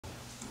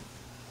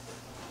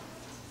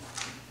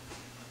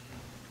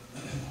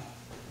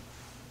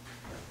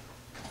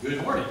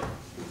Good morning.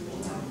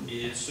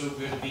 It's so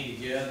good to be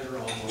together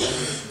on the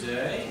Lord's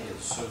Day.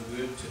 It's so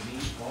good to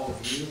meet all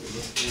of you. We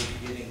look forward to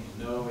getting to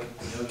know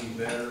you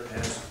better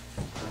as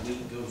the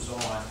week goes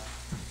on.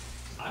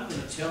 I'm going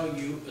to tell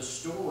you a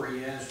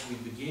story as we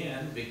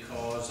begin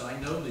because I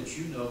know that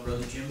you know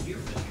Brother Jim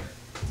Dearman here.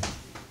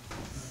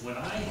 When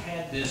I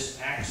had this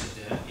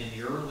accident in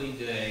the early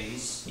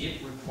days,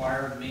 it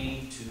required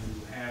me to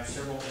have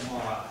several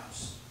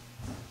MRIs.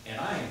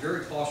 And I am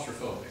very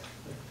claustrophobic.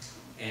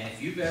 And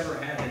if you've ever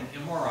had an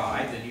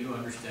MRI, then you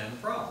understand the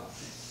problem.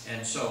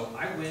 And so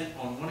I went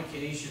on one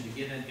occasion to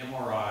get an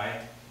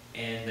MRI,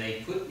 and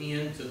they put me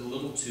into the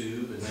little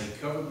tube, and they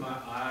covered my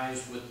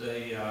eyes with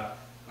a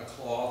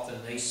cloth,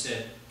 and they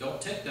said, "Don't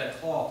take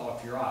that cloth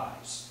off your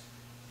eyes."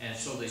 And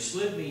so they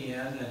slid me in,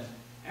 and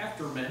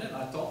after a minute,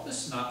 I thought,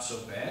 this is not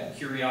so bad.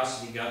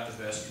 Curiosity got the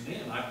best of me,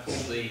 and I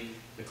pulled the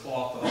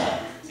cloth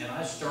off, and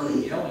I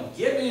started yelling,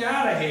 "Get me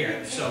out of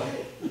here!" So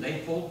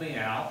they pulled me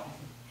out.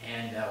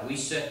 And we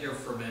sat there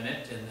for a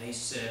minute, and they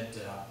said,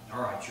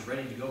 "All right, you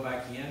ready to go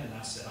back in?" And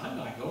I said, "I'm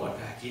not going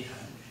back in."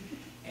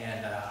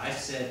 And I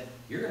said,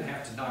 "You're going to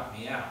have to knock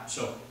me out."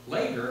 So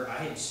later, I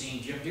had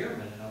seen Jim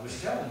Dearman, and I was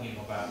telling him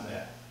about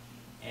that.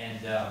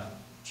 And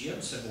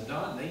Jim said, "Well,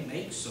 Don, they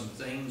make some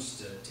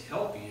things to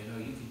help you. You know,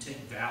 you can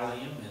take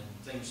Valium and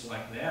things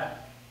like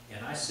that."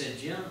 And I said,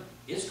 "Jim,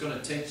 it's going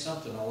to take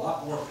something a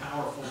lot more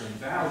powerful than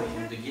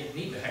Valium to get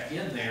me back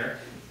in there."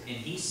 And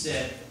he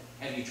said,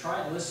 "Have you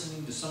tried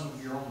listening to some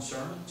of your own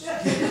sermons?" And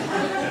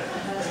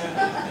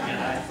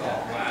I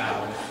thought,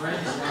 wow, with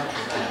friends like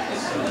that.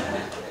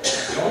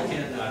 So y'all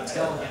can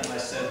tell him I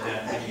said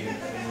that when you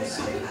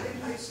see it.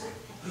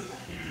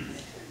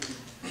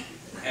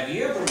 Have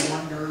you ever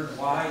wondered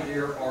why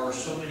there are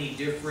so many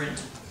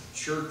different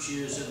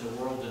churches in the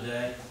world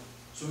today?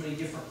 So many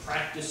different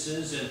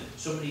practices and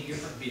so many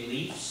different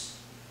beliefs?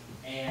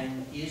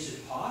 And is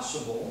it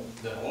possible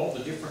that all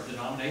the different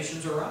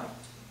denominations are right?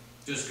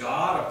 Does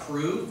God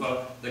approve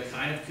of the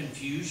kind of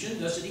confusion?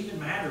 Does it even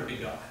matter to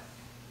God?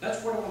 That's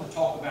what I want to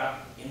talk about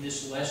in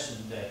this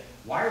lesson today.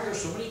 Why are there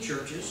so many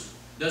churches?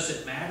 Does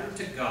it matter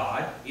to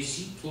God? Is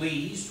He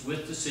pleased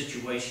with the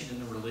situation in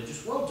the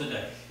religious world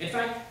today? In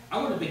fact, I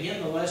want to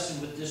begin the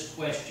lesson with this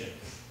question.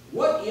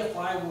 What if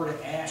I were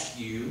to ask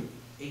you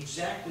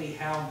exactly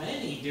how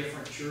many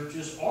different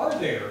churches are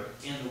there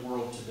in the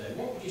world today?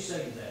 What would you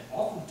say to that?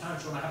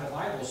 Oftentimes when I have a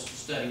Bible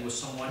study with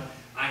someone,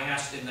 I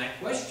ask them that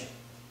question.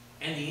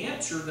 And the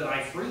answer that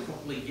I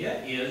frequently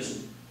get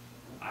is,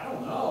 I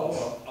don't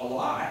know, a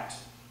lot.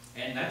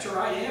 And that's the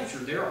right answer.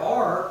 There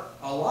are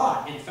a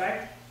lot. In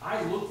fact, I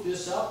looked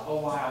this up a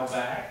while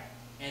back,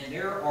 and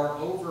there are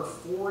over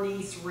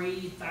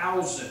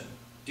 43,000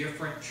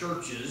 different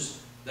churches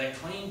that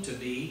claim to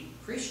be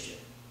Christian.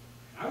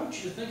 I want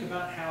you to think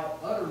about how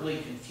utterly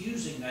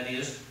confusing that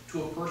is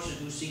to a person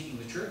who's seeking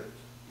the truth.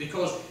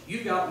 Because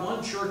you've got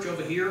one church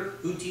over here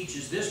who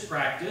teaches this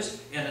practice,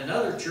 and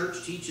another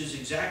church teaches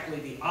exactly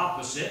the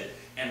opposite.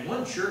 And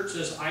one church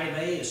says item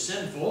A is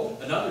sinful,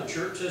 another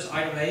church says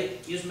item A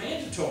is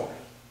mandatory.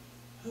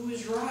 Who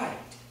is right?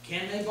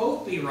 Can they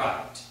both be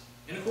right?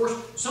 And of course,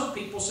 some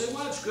people say,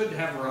 well, it's good to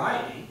have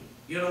variety.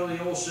 You know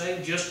the old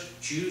saying, just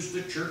choose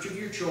the church of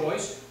your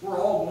choice. We're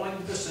all going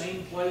to the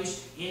same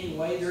place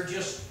anyway. They're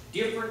just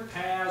different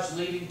paths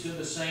leading to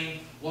the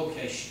same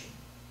location.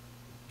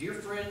 Dear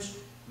friends,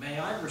 may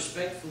I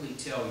respectfully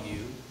tell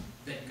you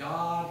that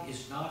God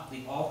is not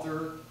the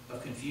author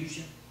of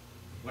confusion?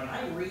 When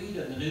I read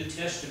in the New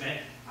Testament,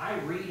 I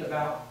read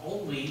about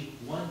only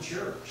one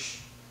church.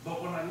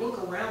 But when I look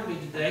around me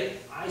today,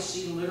 I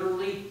see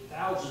literally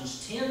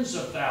thousands, tens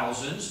of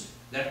thousands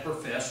that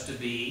profess to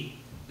be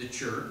the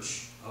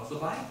church of the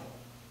Bible.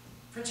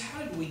 Friends,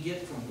 how did we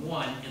get from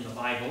one in the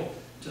Bible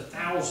to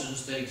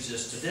thousands that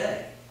exist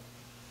today?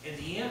 And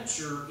the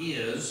answer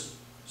is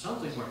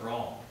something went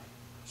wrong.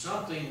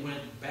 Something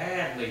went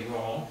badly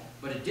wrong,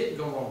 but it didn't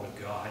go wrong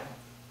with God.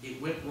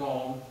 It went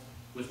wrong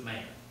with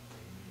man.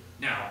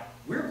 Now,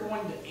 we're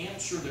going to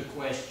answer the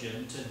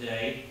question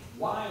today,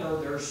 why are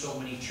there so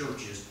many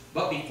churches?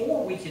 But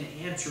before we can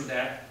answer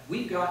that,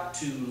 we've got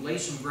to lay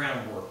some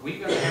groundwork.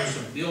 We've got to have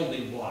some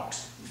building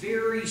blocks.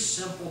 Very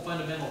simple,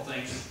 fundamental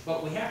things,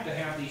 but we have to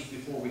have these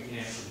before we can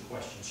answer the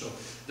question. So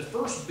the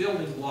first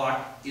building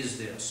block is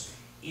this.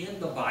 In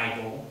the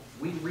Bible,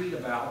 we read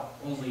about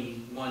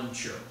only one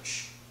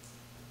church.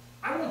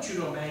 I want you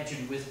to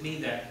imagine with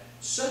me that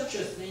such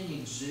a thing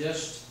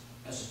exists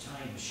as a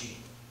time machine.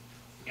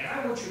 And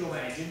I want you to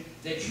imagine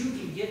that you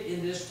can get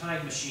in this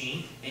time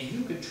machine and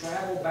you could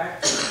travel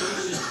back to the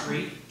first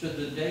century to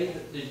the day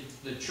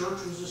that the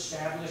church was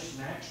established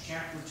in Acts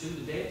chapter 2,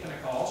 the day of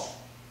Pentecost.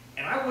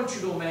 And I want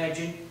you to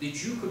imagine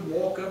that you could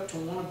walk up to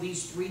one of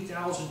these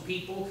 3,000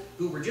 people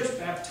who were just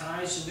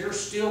baptized and they're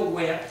still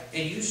wet,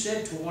 and you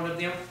said to one of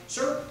them,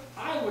 "Sir,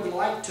 I would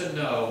like to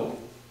know,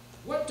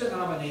 what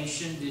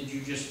denomination did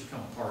you just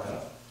become a part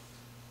of?"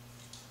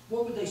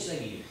 What would they say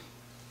to you?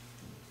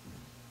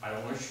 "I don't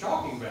know what you're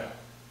talking about.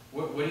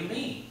 What do you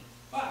mean?"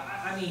 "Well,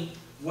 I mean,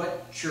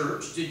 what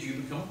church did you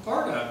become a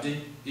part of?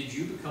 Did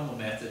you become a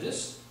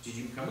Methodist? Did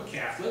you become a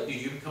Catholic?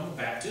 Did you become a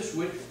Baptist?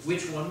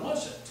 Which one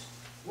was it?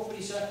 What would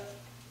he say?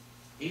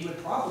 He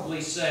would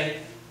probably say,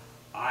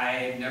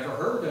 I've never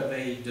heard of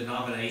a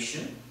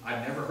denomination.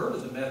 I've never heard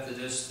of the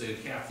Methodist, the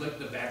Catholic,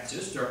 the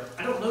Baptist, or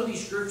I don't know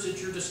these groups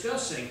that you're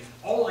discussing.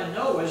 All I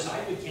know is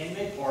I became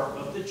a part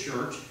of the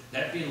church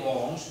that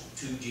belongs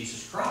to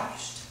Jesus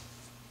Christ.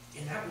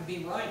 And that would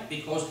be right,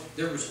 because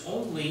there was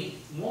only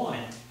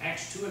one.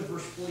 Acts 2 and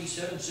verse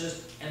 47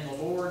 says, and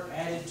the Lord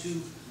added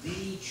to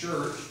the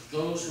church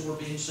those who were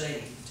being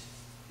saved.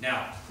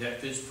 Now,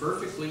 that fits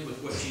perfectly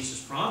with what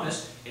Jesus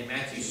promised in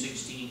Matthew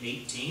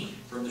 16:18.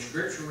 From the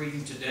scripture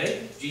reading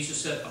today,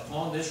 Jesus said,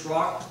 upon this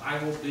rock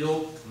I will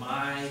build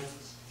my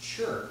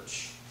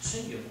church,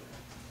 singular.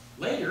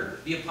 Later,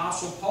 the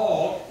Apostle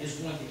Paul is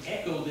going to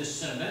echo this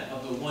sentiment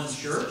of the one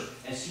church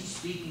as he's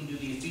speaking to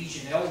the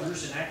Ephesian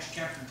elders in Acts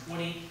chapter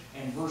 20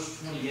 and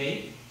verse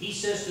 28. He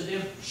says to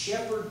them,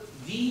 shepherd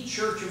the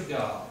church of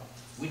God,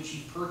 which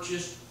he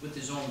purchased with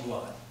his own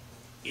blood.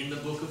 In the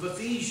book of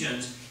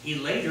Ephesians, he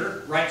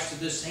later writes to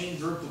the same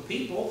group of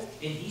people,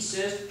 and he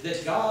says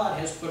that God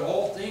has put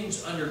all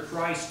things under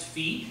Christ's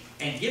feet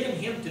and given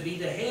him to be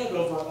the head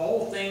over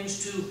all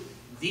things to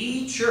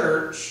the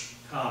church,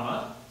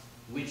 comma,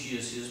 which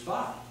is his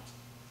body.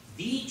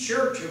 The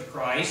church of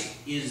Christ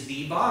is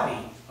the body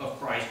of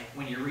Christ.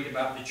 When you read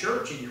about the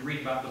church and you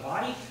read about the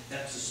body,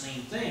 that's the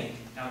same thing.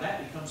 Now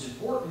that becomes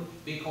important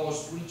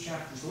because 3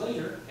 chapters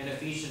later, in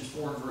Ephesians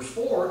 4 and verse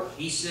 4,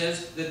 he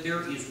says that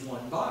there is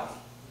one body.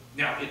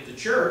 Now, if the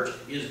church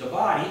is the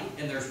body,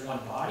 and there's one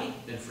body,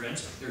 then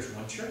friends, there's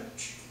one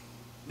church.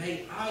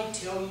 May I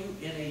tell you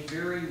in a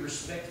very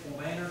respectful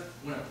manner,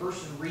 when a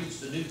person reads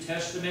the New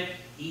Testament,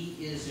 he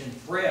is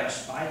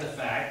impressed by the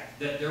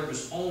fact that there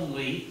was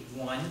only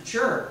one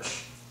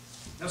church.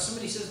 Now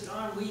somebody says,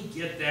 Don, we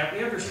get that.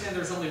 We understand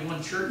there's only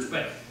one church,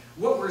 but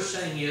what we're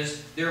saying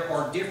is there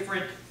are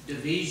different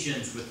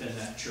divisions within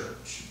that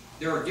church.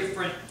 There are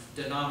different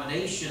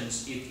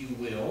denominations, if you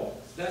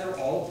will, that are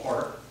all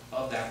part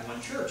of that one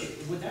church.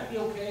 Would that be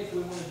okay if we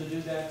wanted to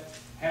do that?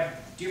 Have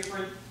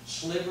different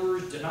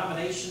slivers,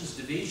 denominations,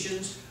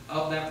 divisions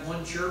of that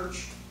one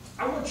church?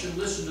 I want you to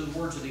listen to the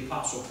words of the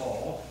Apostle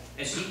Paul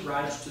as he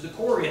writes to the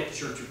Corinth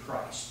Church of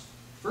Christ.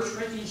 1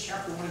 Corinthians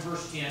chapter 1 and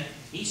verse 10,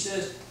 he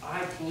says,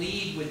 I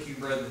plead with you,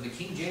 brethren. The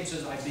King James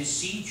says, I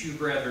beseech you,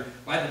 brethren,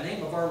 by the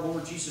name of our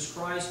Lord Jesus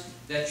Christ,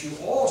 that you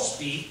all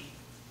speak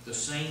the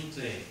same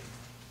thing.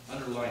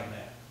 Underline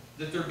that.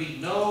 That there be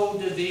no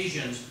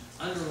divisions.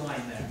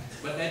 Underline that.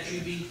 But that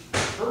you be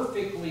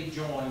perfectly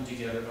joined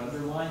together.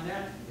 Underline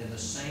that. In the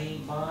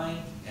same mind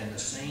and the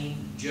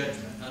same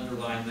judgment.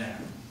 Underline that.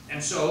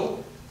 And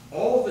so,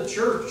 all the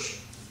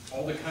church,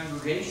 all the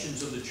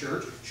congregations of the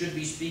church should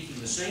be speaking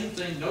the same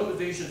thing. No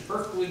division,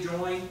 perfectly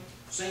joined,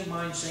 same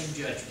mind, same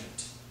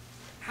judgment.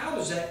 How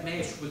does that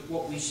mesh with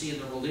what we see in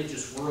the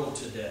religious world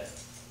today?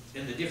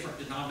 In the different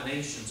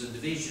denominations and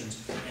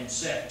divisions and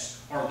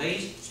sects. Are they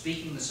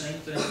speaking the same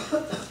thing?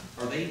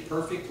 Are they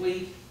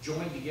perfectly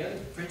joined together?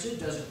 Friends, it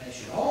doesn't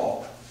mesh at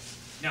all.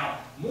 Now,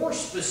 more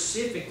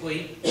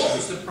specifically, what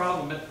was the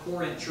problem at the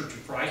Corinth Church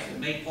of Christ that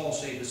made Paul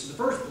say this in the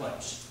first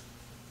place?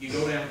 You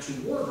go down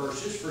 2 more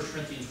verses, 1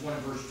 Corinthians 1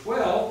 and verse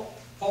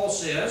 12, Paul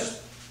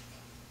says,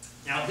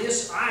 now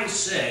this I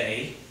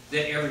say,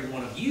 that every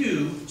one of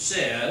you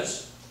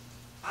says,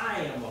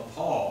 I am of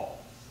Paul,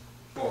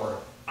 or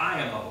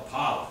I am of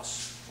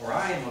Apollos, or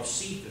I am of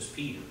Cephas,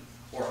 Peter,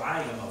 or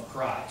I am of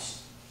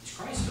Christ. Is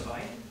Christ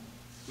divided?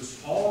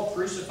 Was Paul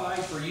crucified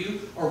for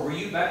you, or were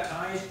you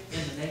baptized in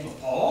the name of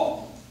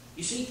Paul?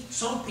 You see,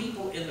 some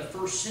people in the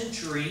first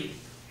century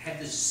had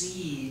the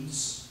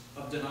seeds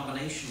of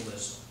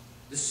denominationalism,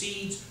 the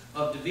seeds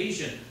of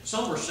division.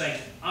 Some were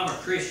saying, I'm a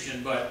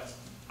Christian, but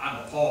I'm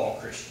a Paul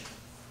Christian.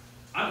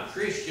 I'm a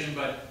Christian,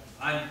 but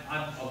I'm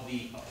of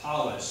the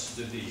Apollos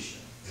division.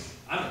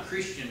 I'm a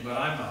Christian, but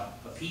I'm a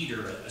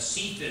Peter, a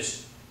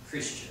Cephas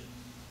Christian.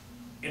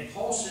 And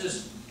Paul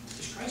says,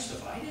 is Christ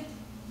divided?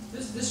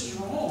 This is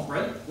wrong,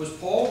 brother. Was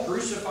Paul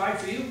crucified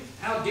for you?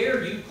 How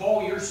dare you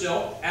call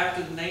yourself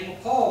after the name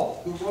of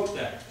Paul? Who wrote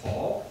that?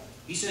 Paul.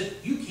 He said,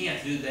 you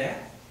can't do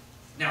that.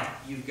 Now,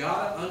 you've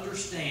got to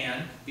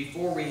understand,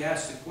 before we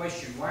ask the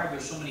question, why are there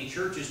so many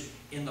churches?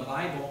 In the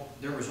Bible,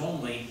 there was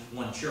only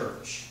one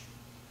church.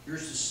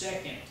 Here's the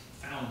second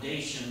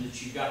foundation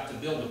that you've got to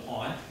build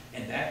upon,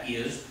 and that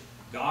is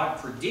God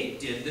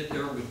predicted that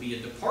there would be a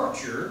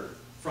departure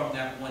from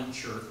that one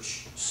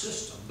church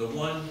system, the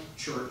one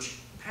church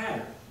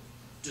pattern.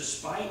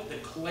 Despite the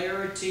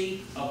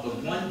clarity of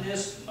the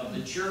oneness of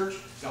the church,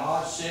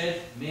 God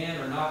said men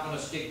are not going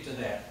to stick to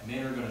that.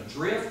 Men are going to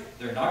drift.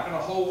 They're not going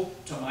to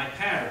hold to my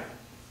pattern.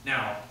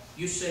 Now,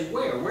 you say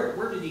where?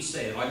 Where did he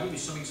say it? I'll give you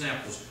some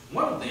examples.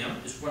 One of them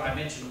is what I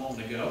mentioned a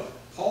moment ago.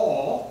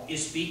 Paul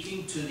is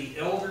speaking to the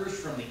elders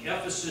from the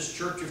Ephesus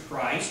Church of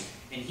Christ,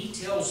 and he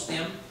tells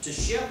them to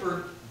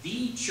shepherd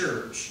the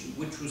church,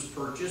 which was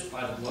purchased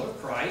by the blood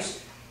of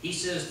Christ. He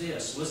says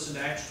this, listen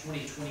to Acts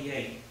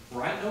 20:28.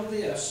 For I know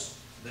this,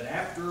 that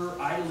after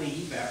I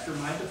leave, after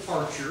my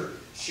departure,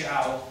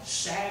 shall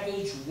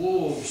savage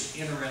wolves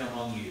enter in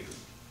among you,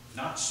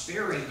 not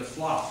sparing the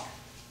flock.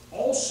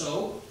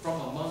 Also, from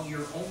among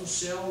your own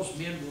selves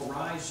men will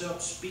rise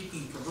up,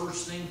 speaking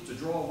perverse things to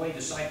draw away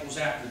disciples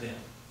after them.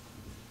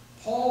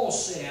 Paul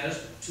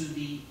says to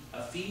the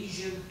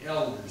Ephesian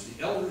elders,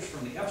 the elders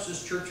from the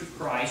Ephesus Church of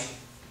Christ,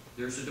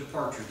 there's a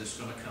departure that's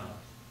going to come.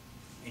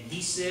 And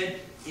he said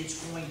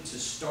it's going to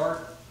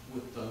start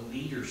with the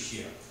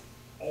leadership.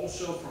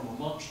 Also from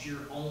amongst your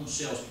own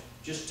selves.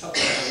 Just tuck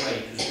that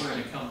away, because we're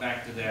going to come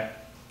back to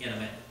that in a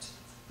minute.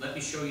 Let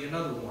me show you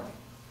another warning.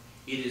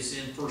 It is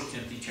in 1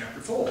 Timothy chapter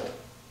 4.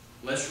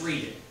 Let's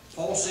read it.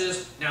 Paul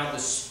says, now the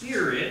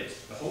Spirit,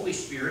 the Holy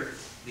Spirit,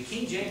 the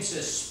King James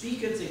says,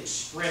 speaketh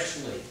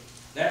expressly.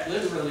 That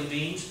literally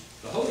means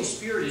the Holy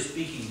Spirit is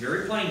speaking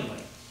very plainly,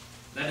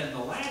 that in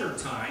the latter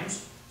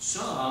times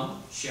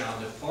some shall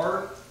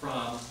depart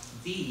from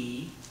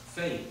the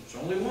faith.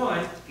 There's only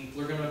one.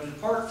 People are going to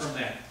depart from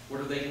that.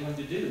 What are they going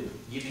to do?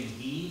 Giving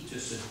heed to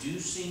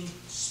seducing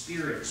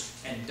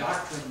spirits and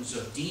doctrines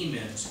of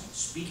demons,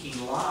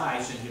 speaking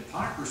lies and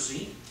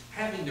hypocrisy,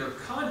 having their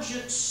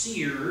conscience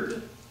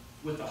seared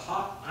with a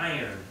hot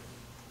iron,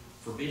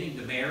 forbidding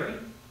to marry,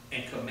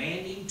 and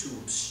commanding to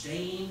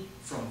abstain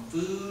from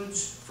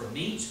foods, from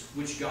meats,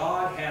 which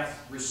God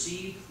hath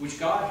received, which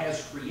God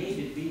has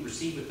created to be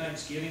received with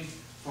thanksgiving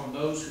from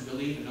those who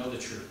believe and know the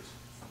truth.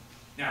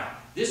 Now,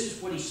 this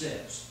is what he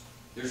says.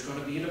 There's going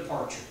to be a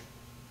departure.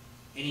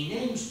 And he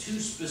names two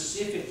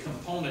specific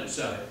components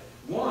of it.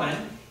 One,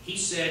 he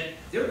said,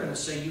 they're going to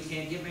say you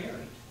can't get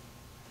married.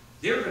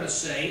 They're going to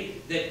say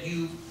that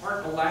you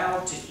aren't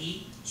allowed to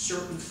eat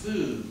certain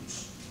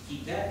foods.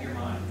 Keep that in your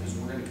mind, because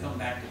we're going to come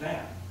back to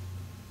that.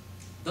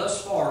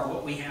 Thus far,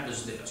 what we have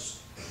is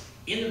this.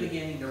 In the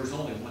beginning, there was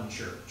only one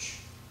church.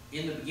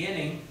 In the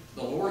beginning,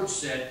 the Lord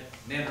said,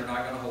 men are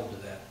not going to hold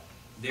to that.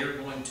 They're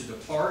going to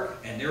depart,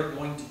 and they're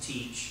going to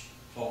teach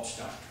false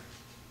doctrine.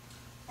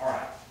 All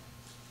right,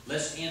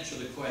 let's answer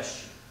the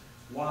question.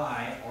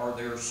 Why are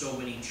there so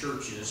many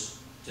churches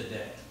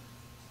today?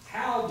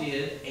 How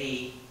did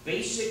a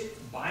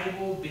basic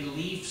Bible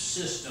belief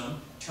system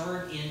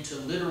turn into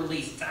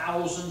literally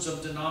thousands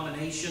of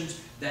denominations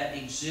that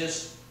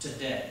exist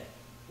today?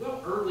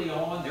 Well, early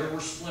on, there were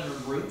splinter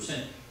groups,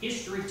 and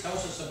history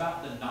tells us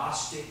about the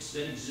Gnostics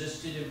that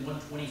existed in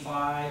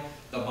 125,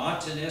 the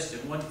Montanists in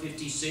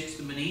 156,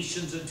 the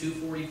Manetians in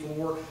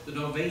 244, the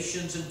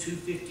Novatians in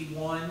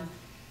 251.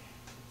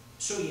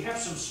 So you have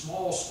some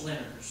small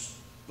splinters,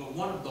 but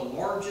one of the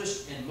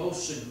largest and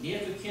most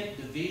significant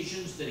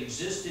divisions that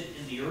existed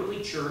in the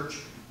early church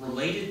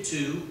related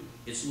to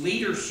its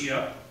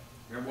leadership.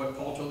 Remember what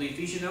Paul told the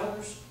Ephesian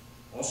elders?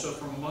 Also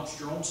from amongst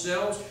your own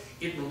selves.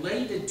 It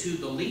related to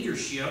the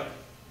leadership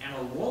and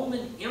a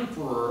Roman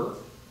emperor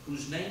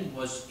whose name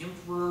was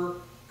Emperor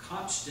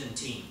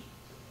Constantine.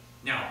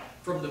 Now,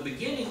 from the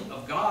beginning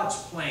of God's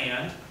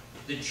plan,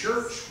 the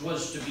church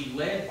was to be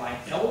led by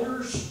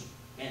elders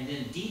and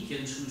then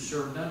deacons who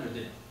served under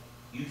them.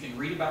 You can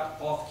read about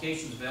the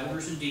qualifications of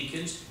elders and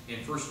deacons in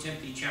 1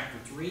 Timothy chapter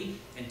 3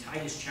 and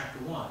Titus chapter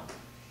 1.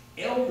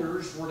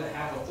 Elders were to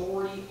have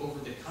authority over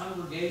the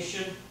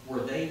congregation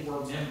where they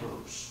were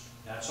members.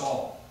 That's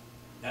all.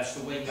 That's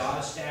the way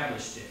God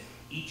established it.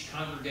 Each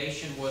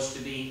congregation was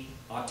to be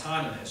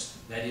autonomous,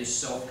 that is,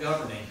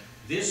 self-governing.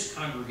 This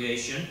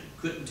congregation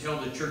couldn't tell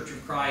the Church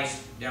of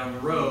Christ down the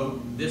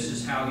road, this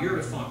is how you're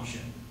to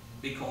function,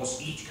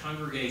 because each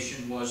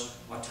congregation was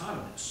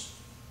autonomous.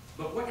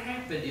 But what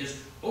happened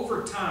is,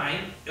 over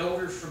time,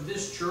 elders from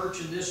this church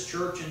and this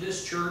church and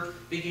this church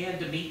began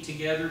to meet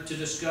together to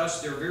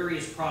discuss their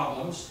various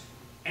problems.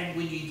 And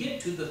when you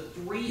get to the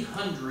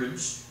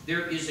 300s,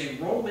 there is a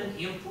Roman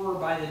emperor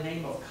by the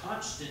name of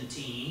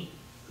Constantine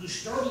who's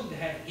starting to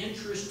have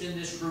interest in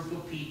this group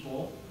of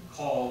people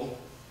called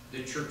the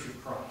Church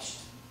of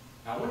Christ.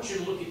 Now, I want you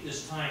to look at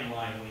this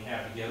timeline we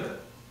have together.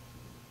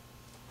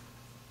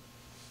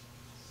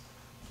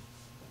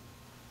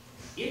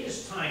 In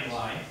this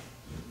timeline,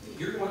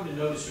 you're going to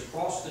notice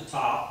across the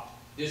top,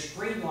 this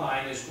green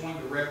line is going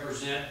to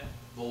represent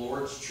the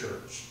Lord's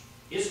church.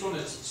 It's going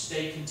to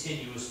stay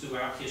continuous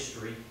throughout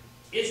history.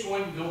 It's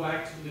going to go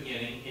back to the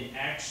beginning in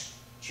Acts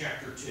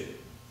chapter 2.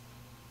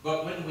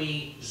 But when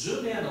we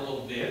zoom in a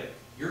little bit,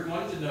 you're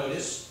going to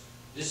notice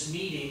this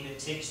meeting that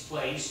takes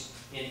place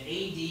in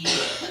AD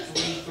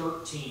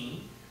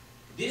 313.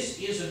 This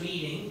is a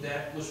meeting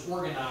that was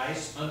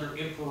organized under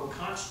Emperor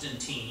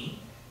Constantine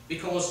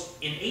because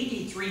in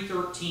AD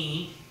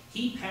 313,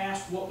 he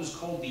passed what was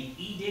called the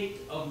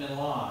Edict of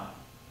Milan.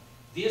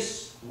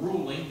 This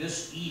ruling,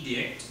 this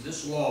edict,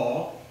 this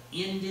law,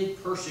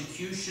 ended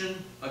persecution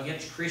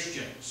against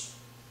Christians.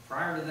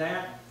 Prior to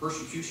that,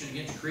 persecution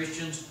against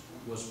Christians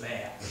was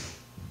bad.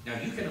 Now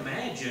you can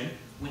imagine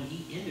when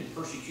he ended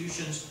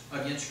persecutions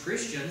against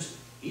Christians,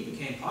 he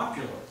became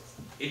popular.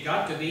 It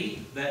got to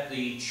be that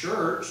the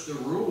church, the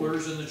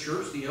rulers in the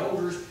church, the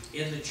elders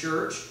in the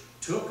church,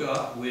 took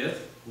up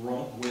with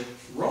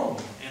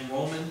Roman and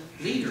Roman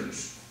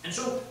leaders. And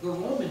so the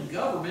Roman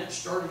government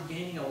started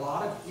gaining a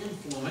lot of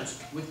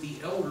influence with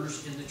the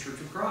elders in the Church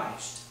of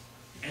Christ.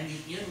 And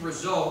the end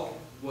result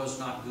was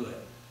not good.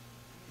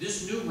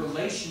 This new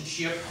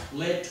relationship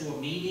led to a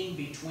meeting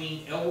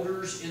between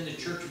elders in the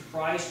Church of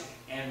Christ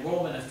and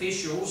Roman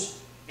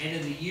officials. And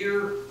in the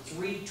year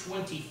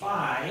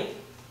 325,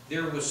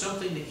 there was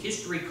something that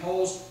history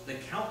calls the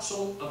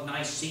Council of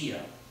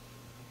Nicaea.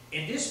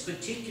 In this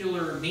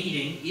particular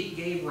meeting, it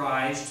gave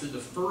rise to the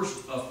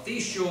first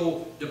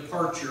official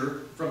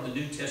departure from the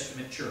New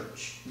Testament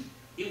church.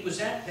 It was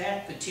at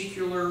that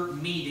particular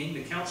meeting,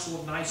 the Council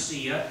of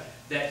Nicaea,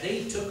 that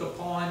they took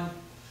upon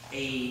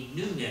a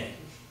new name.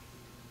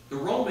 The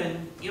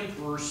Roman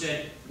emperor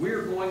said,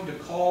 we're going to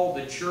call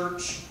the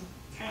church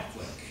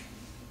Catholic.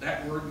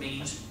 That word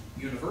means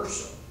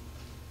universal.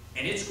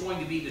 And it's going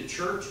to be the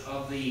church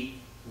of the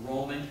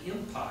Roman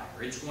Empire.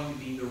 It's going to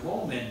be the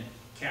Roman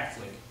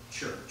Catholic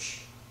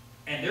Church.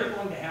 And they're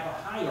going to have a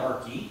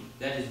hierarchy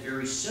that is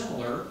very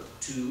similar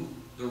to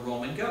the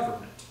Roman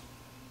government.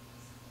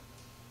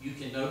 You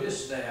can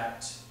notice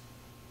that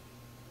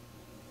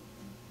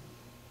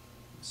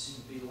it seems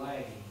to be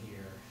lagging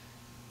here.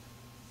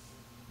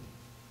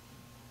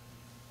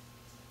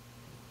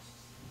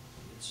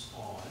 It's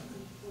on.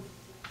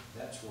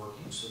 That's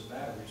working, so the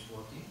battery's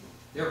working.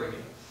 There we go.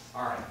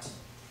 All right.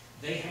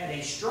 They had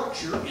a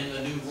structure in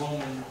the new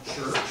Roman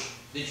church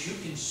that you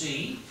can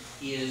see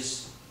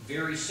is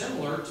very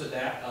similar to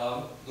that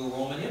of the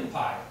Roman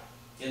Empire.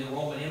 In the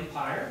Roman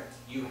Empire,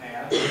 you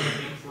have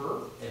an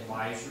emperor,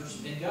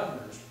 advisors, and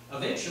governors.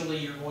 Eventually,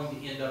 you're going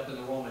to end up in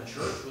the Roman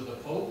church with a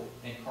pope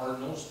and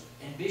cardinals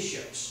and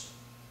bishops.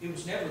 It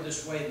was never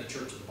this way in the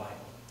Church of the Bible.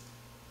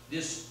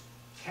 This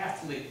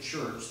Catholic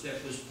Church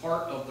that was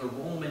part of the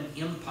Roman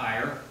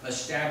Empire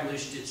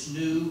established its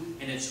new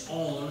and its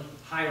own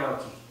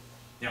hierarchy.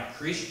 Now,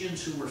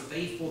 Christians who were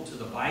faithful to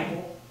the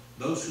Bible,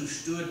 those who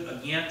stood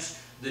against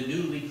the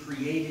newly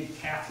created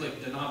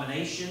Catholic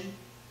denomination,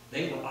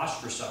 they were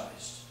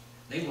ostracized.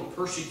 They were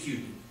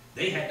persecuted.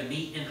 They had to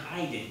meet in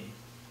hiding.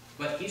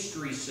 But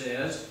history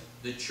says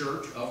the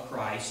Church of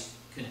Christ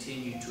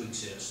continued to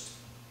exist.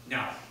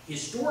 Now,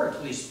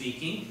 historically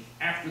speaking,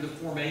 after the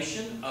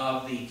formation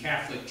of the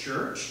Catholic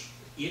Church,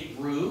 it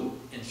grew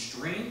in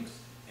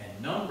strength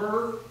and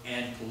number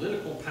and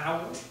political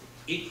power.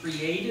 It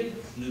created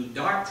new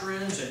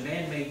doctrines and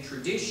man-made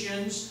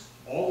traditions.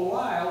 All the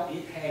while,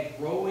 it had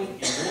growing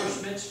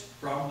endorsements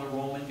from the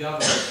Roman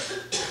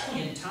government.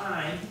 In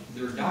time,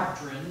 their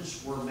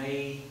doctrines were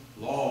made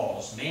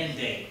laws,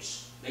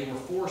 mandates. They were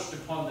forced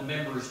upon the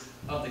members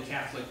of the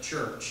Catholic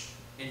Church.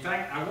 In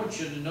fact, I want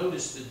you to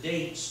notice the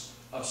dates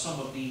of some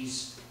of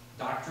these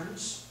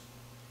doctrines.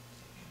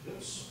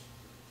 Oops.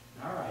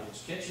 All right,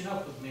 it's catching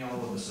up with me all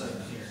of a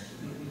sudden here.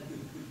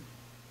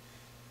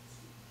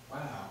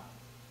 Wow.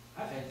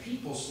 I've had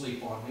people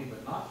sleep on me,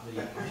 but not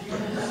the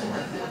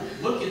computer.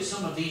 Look at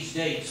some of these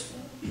dates.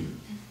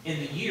 In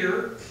the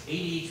year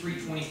AD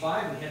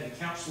 325, we had the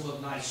Council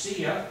of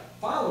Nicaea.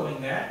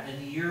 Following that,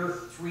 in the year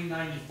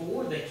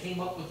 394, they came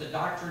up with the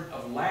doctrine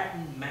of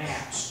Latin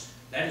Mass.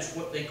 That is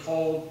what they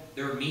called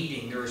their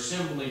meeting, their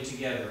assembly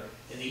together.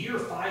 In the year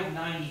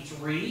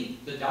 593,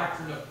 the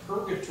doctrine of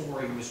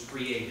purgatory was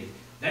created.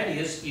 That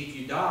is, if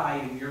you die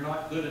and you're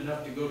not good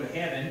enough to go to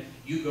heaven,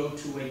 you go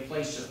to a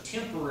place of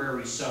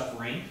temporary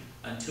suffering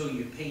until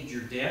you've paid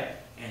your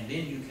debt, and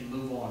then you can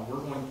move on. We're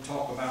going to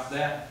talk about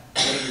that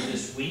later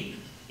this week.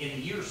 In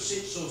the year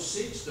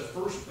 606, the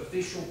first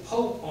official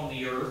pope on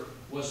the earth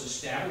was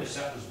established.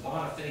 That was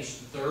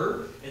Boniface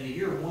III. In the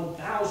year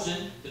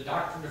 1000, the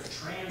doctrine of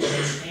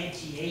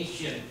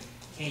transubstantiation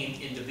came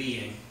into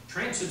being.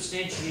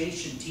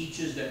 Transubstantiation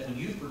teaches that when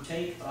you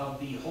partake of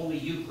the Holy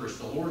Eucharist,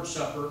 the Lord's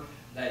Supper,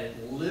 that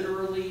it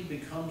literally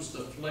becomes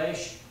the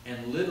flesh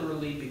and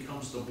literally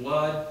becomes the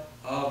blood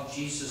of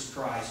Jesus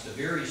Christ. A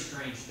very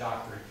strange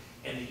doctrine.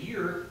 In the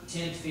year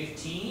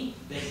 1015,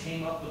 they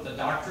came up with the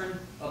doctrine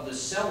of the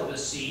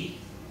celibacy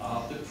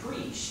of the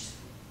priest.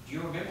 Do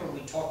you remember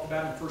we talked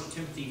about in 1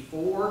 Timothy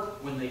 4,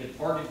 when they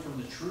departed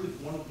from the truth,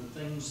 one of the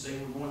things they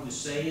were going to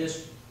say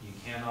is, you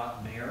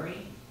cannot marry.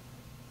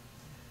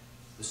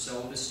 The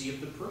celibacy of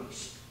the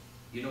priest.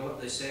 You know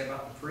what they say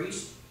about the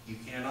priest? You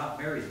cannot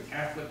marry. The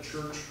Catholic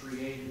Church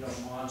created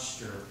a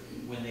monster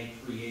when they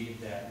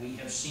created that. We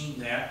have seen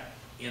that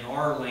in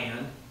our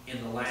land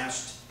in the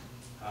last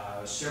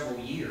several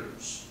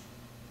years.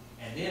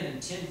 And then in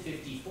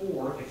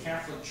 1054, the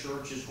Catholic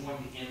Church is going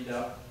to end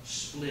up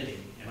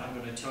splitting. And I'm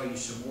going to tell you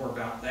some more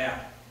about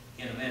that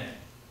in a minute.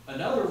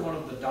 Another one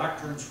of the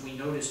doctrines we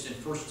noticed in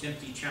 1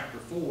 Timothy chapter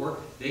 4,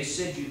 they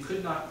said you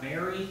could not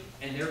marry,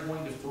 and they're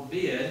going to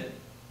forbid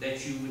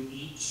that you would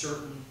eat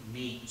certain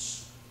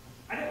meats.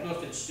 I don't know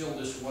if it's still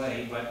this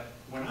way, but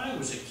when I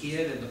was a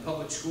kid in the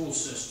public school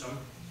system,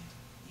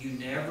 you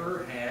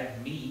never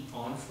had meat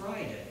on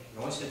Friday. You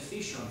always had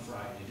fish on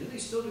Friday. Do they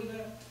still do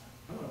that?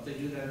 I don't know if they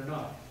do that or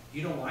not. Do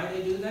you know why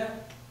they do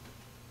that?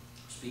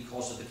 It's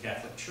because of the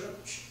Catholic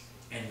Church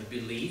and the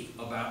belief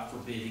about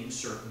forbidding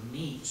certain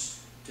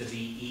meats to be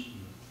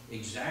eaten.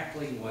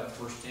 Exactly what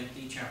 1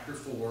 Timothy chapter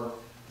 4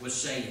 was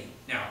saying.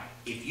 Now,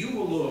 if you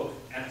will look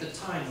at the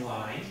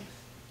timeline,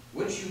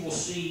 what you will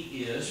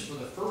see is for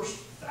the first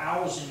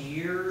 1,000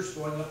 years,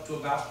 going up to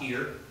about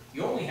here,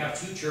 you only have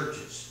two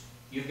churches.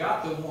 You've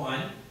got the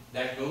one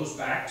that goes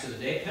back to the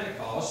day of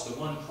Pentecost, the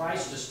one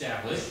Christ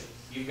established.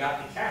 You've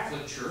got the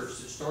Catholic Church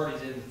that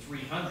started in the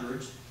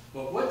 300s.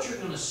 But what you're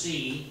going to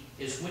see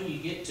is when you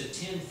get to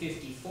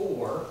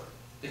 1054,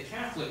 the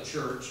Catholic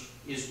Church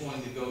is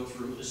going to go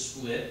through a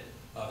split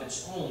of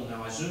its own.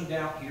 Now, I zoomed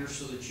out here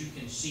so that you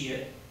can see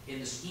it in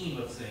the scheme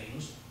of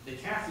things. The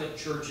Catholic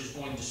Church is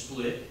going to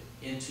split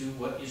into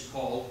what is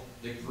called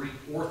the Greek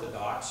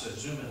Orthodox. I'll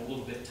zoom in a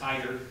little bit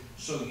tighter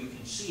so you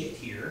can see it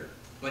here.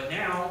 But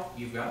now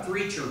you've got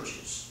three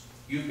churches.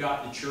 You've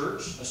got the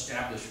church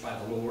established by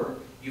the Lord.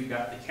 You've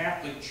got the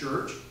Catholic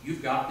Church.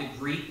 You've got the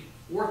Greek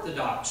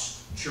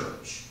Orthodox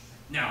Church.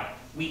 Now,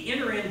 we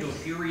enter into a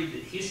period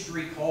that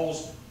history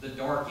calls the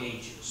Dark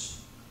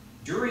Ages.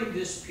 During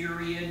this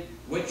period,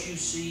 what you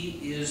see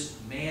is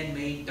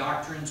man-made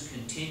doctrines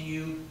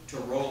continue to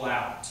roll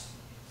out.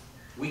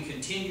 We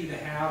continue to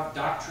have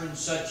doctrines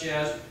such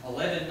as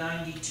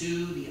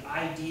 1192, the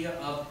idea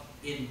of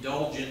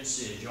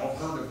indulgences. Y'all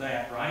heard of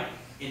that, right?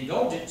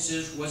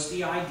 Indulgences was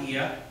the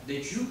idea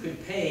that you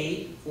could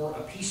pay for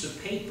a piece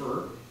of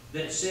paper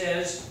that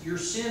says your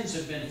sins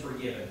have been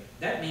forgiven.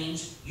 That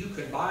means you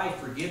could buy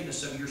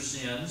forgiveness of your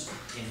sins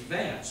in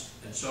advance.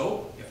 And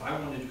so, if I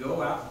wanted to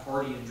go out and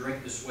party and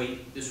drink this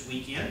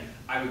weekend,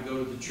 I would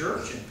go to the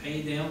church and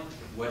pay them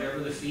whatever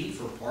the fee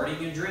for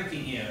partying and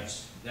drinking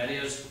is. That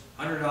is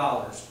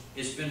 $100.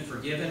 It's been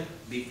forgiven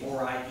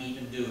before I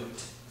even do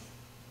it.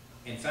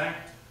 In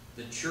fact,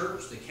 the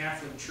church, the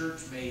Catholic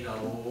Church, made a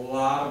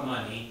lot of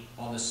money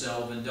on the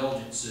sale of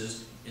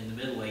indulgences in the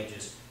Middle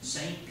Ages.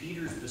 St.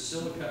 Peter's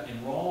Basilica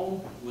in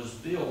Rome was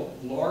built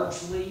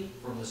largely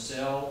from the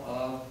sale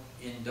of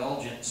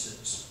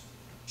indulgences.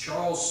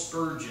 Charles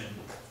Spurgeon,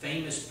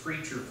 famous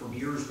preacher from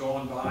years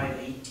gone by,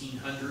 the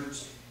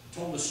 1800s,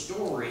 told a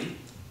story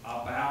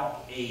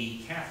about a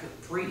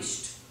Catholic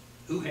priest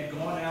who had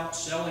gone out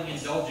selling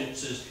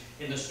indulgences.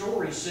 And the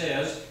story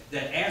says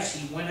that as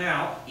he went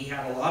out, he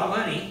had a lot of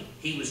money.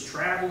 He was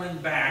traveling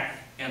back,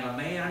 and a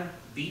man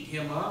beat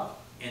him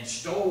up and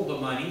stole the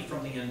money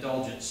from the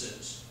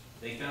indulgences.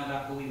 They found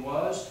out who he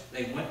was.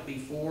 They went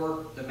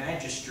before the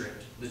magistrate,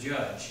 the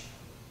judge.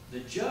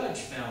 The judge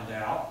found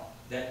out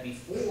that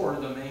before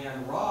the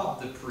man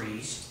robbed the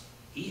priest,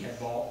 he had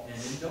bought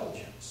an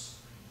indulgence.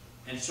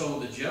 And so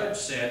the judge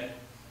said,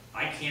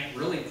 I can't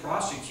really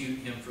prosecute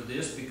him for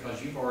this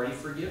because you've already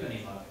forgiven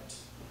him of it.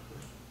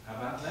 How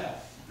about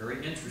that?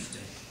 Very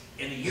interesting.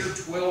 In the year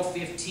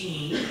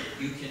 1215,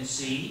 you can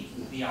see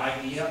the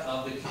idea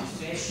of the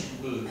confession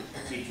booth.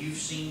 If you've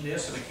seen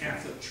this in a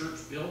Catholic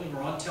church building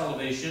or on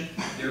television,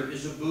 there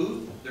is a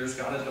booth. There's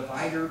got a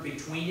divider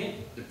between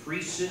it. The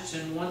priest sits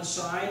in one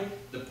side.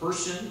 The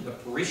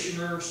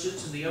parishioner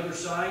sits in the other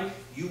side.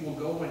 You will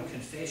go and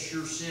confess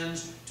your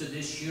sins to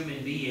this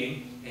human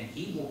being, and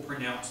he will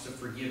pronounce the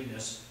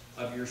forgiveness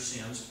of your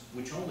sins,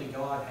 which only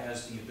God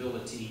has the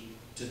ability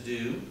to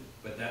do,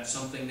 but that's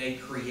something they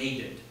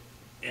created.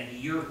 In the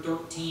year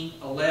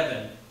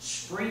 1311,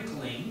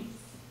 sprinkling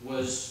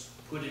was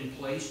put in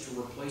place to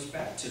replace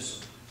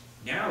baptism.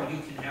 Now you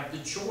can have the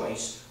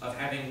choice of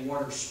having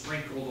water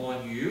sprinkled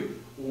on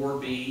you or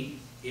be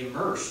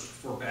immersed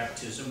for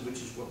baptism, which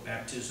is what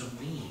baptism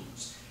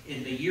means.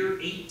 In the year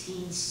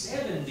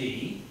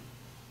 1870,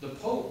 the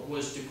Pope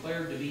was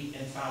declared to be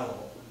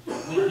infallible.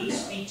 When he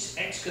speaks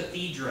ex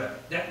cathedra,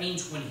 that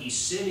means when he's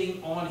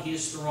sitting on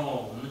his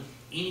throne,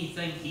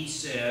 anything he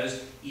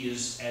says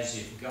is as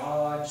if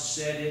God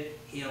said it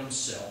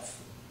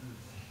himself.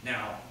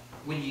 Now,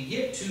 when you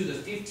get to the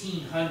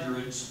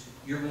 1500s,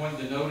 you're going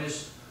to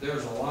notice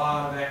there's a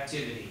lot of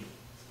activity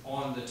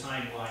on the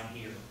timeline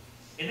here.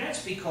 And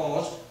that's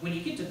because when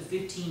you get to the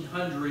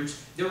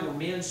 1500s, there were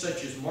men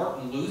such as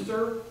Martin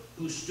Luther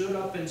who stood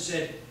up and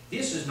said,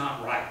 this is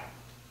not right.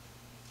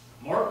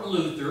 Martin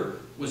Luther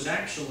was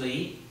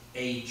actually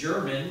a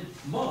German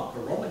monk, a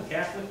Roman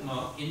Catholic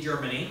monk in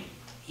Germany.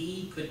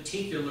 He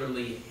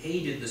particularly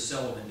hated the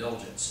sale of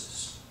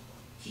indulgences.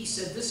 He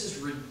said, this is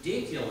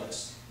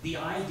ridiculous. The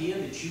idea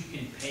that you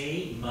can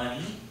pay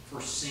money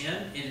for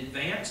sin in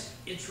advance,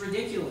 it's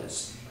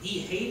ridiculous. He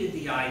hated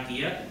the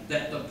idea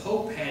that the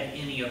Pope had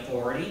any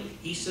authority.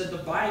 He said the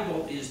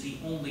Bible is the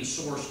only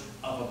source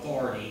of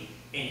authority.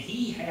 And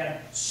he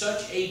had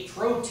such a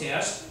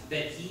protest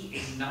that he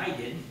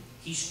ignited.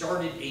 He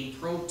started a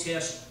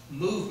protest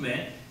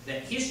movement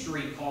that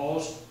history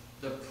calls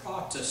the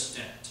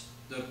Protestant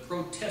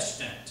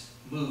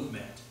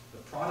movement, the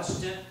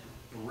Protestant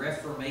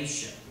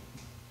Reformation.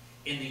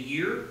 In the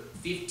year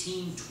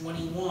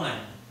 1521,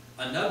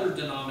 another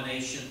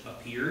denomination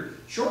appeared.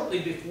 Shortly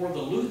before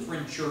the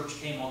Lutheran Church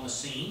came on the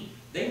scene,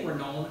 they were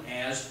known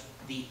as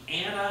the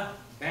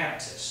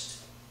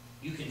Anabaptist.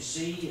 You can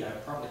see, I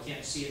probably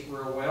can't see it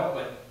real well,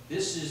 but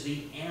this is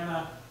the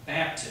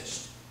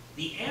Anabaptist.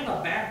 The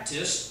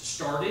Anabaptists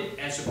started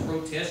as a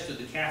protest to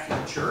the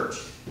Catholic Church.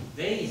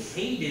 They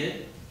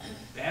hated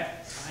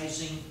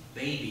baptizing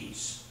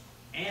babies.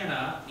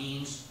 Anna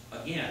means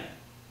again.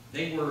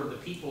 They were the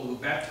people who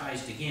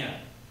baptized again.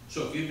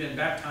 So if you've been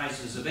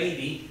baptized as a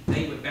baby,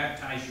 they would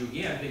baptize you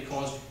again,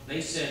 because they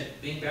said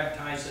being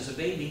baptized as a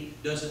baby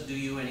doesn't do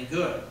you any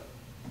good.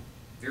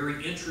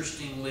 Very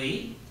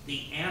interestingly,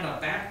 the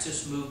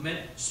Anabaptist movement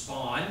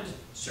spawned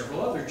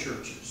several other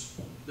churches.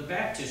 The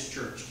Baptist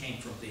church came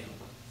from them.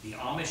 The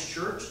Amish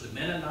church, the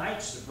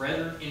Mennonites, the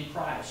Brethren in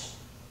Christ.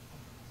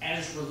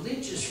 As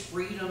religious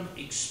freedom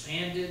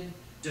expanded,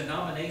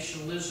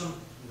 denominationalism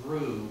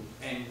grew,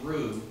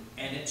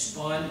 and it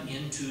spun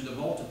into the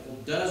multiple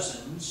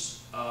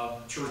dozens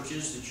of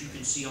churches that you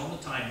can see on the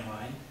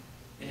timeline,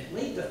 and it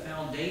laid the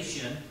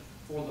foundation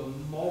for the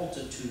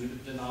multitude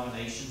of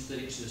denominations that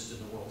exist in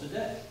the world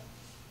today.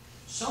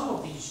 Some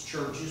of these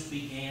churches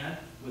began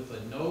with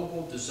a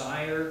noble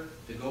desire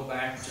to go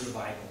back to the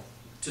Bible,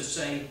 to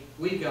say,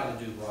 we've got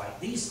to do right.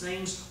 These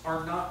things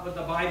are not what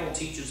the Bible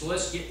teaches.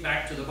 Let's get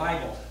back to the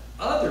Bible.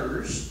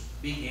 Others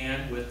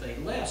began with a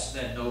less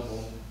than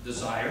noble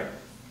desire.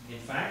 In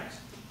fact,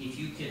 if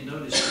you can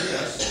notice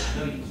this, I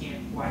know you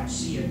can't quite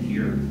see it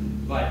here,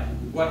 but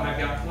what I've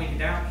got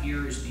pointed out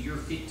here is the year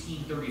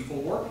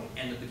 1534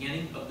 and the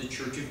beginning of the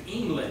Church of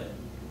England.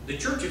 The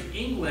Church of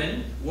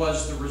England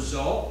was the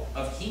result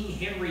of King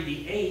Henry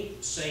VIII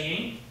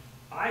saying,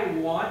 I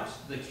want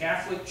the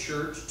Catholic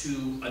Church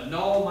to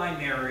annul my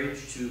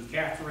marriage to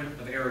Catherine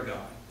of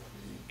Aragon.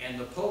 And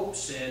the Pope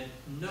said,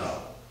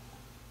 no.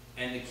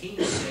 And the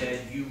king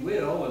said, you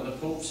will. And the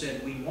Pope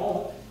said, we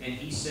won't. And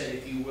he said,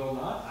 if you will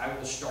not, I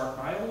will start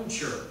my own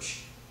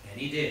church. And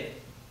he did.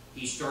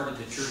 He started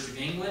the Church of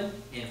England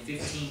in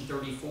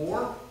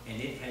 1534,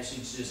 and it has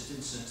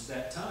existed since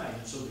that time.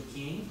 And so the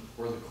king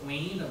or the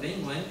queen of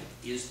England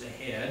is the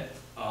head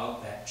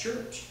of that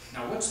church.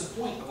 Now, what's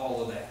the point of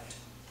all of that?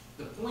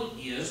 The point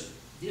is,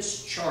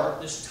 this chart,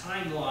 this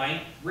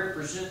timeline,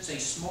 represents a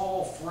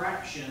small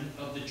fraction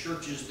of the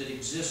churches that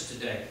exist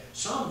today.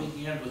 Some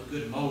began with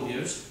good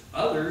motives.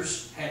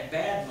 Others had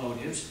bad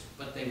motives,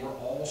 but they were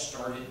all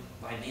started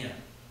by men.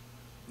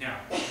 Now,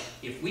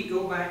 if we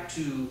go back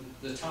to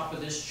the top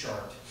of this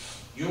chart,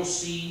 you'll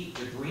see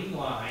the green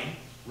line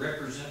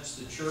represents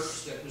the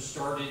church that was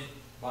started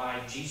by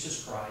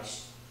Jesus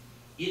Christ.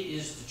 It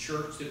is the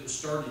church that was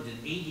started in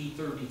AD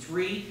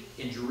 33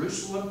 in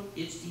Jerusalem.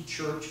 It's the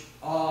church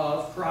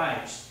of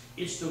Christ.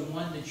 It's the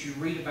one that you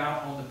read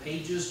about on the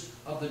pages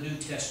of the New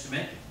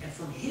Testament. And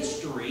from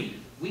history,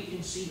 we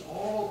can see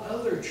all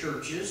other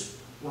churches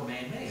were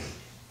man-made.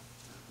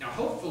 Now,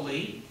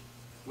 hopefully,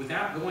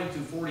 without going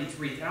through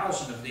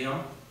 43,000 of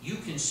them, you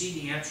can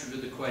see the answer to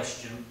the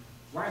question,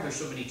 why are there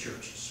so many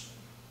churches?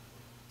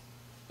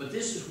 But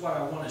this is what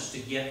I want us to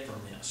get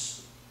from this.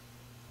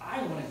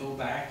 I want to go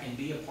back and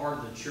be a part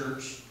of the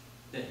church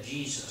that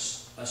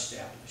Jesus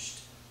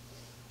established.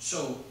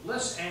 So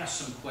let's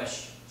ask some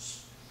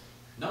questions.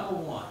 Number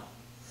one,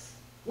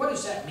 what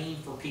does that mean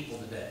for people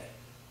today?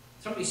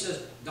 Somebody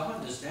says,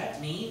 Don, does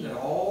that mean that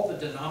all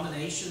the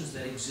denominations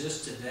that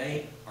exist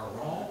today are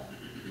wrong?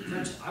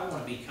 Friends, I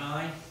want to be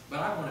kind, but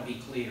I want to be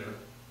clear.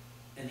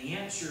 And the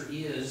answer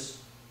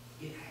is,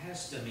 it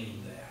has to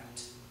mean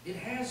that. It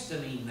has to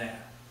mean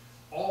that.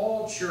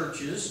 All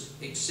churches,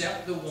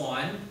 except the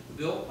one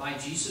built by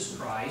Jesus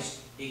Christ,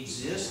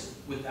 exist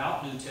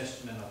without New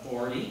Testament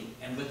authority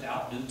and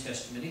without New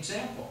Testament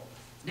example.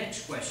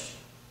 Next question.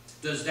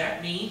 Does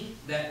that mean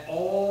that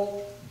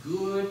all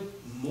good,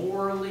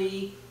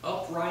 morally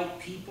upright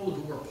people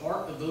who are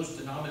part of those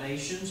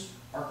denominations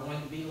are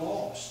going to be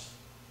lost?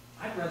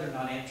 I'd rather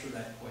not answer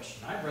that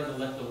question. I'd rather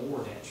let the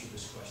Lord answer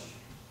this question.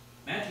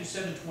 Matthew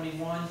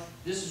 7:21,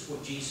 this is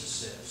what Jesus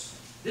says.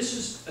 This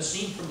is a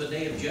scene from the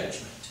day of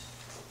judgment.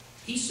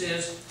 He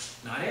says,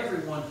 not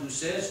everyone who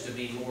says to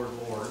me, Lord,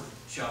 Lord,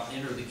 shall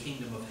enter the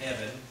kingdom of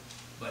heaven,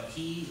 but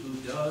he who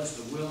does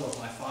the will of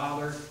my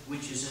Father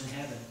which is in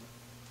heaven.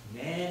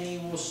 Many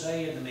will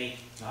say unto me,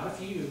 not a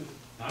few,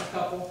 not a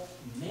couple,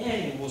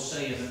 many will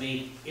say unto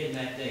me in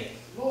that day,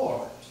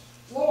 Lord,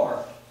 Lord,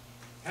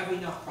 have we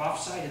not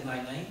prophesied in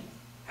thy name?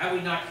 Have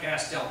we not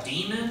cast out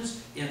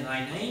demons in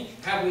thy name?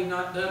 Have we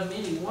not done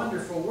many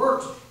wonderful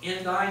works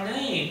in thy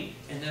name?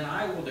 And then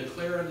I will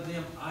declare unto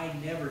them, I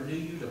never knew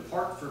you.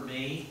 Depart from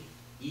me,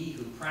 ye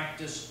who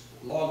practice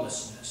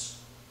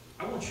lawlessness.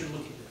 I want you to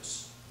look at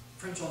this.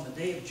 Friends, on the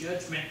day of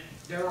judgment,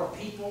 there are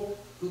people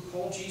who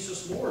call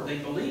Jesus Lord. They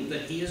believe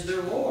that he is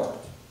their Lord.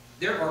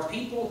 There are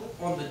people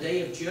on the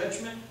day of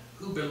judgment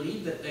who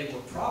believed that they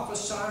were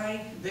prophesying,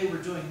 they were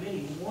doing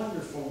many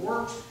wonderful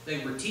works,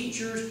 they were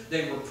teachers,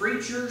 they were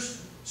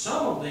preachers.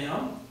 Some of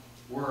them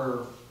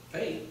were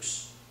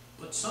fakes,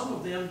 but some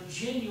of them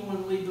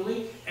genuinely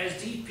believed, as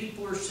these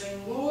people are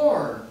saying,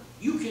 Lord,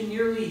 you can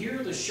nearly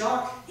hear the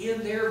shock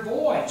in their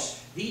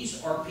voice.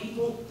 These are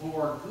people who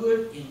are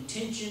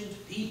good-intentioned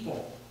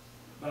people.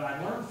 But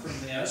I learned from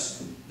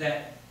this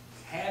that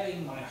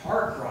having my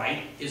heart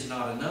right is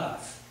not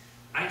enough.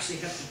 I actually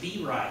have to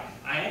be right.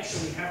 I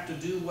actually have to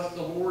do what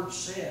the Lord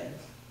said.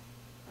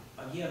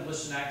 Again,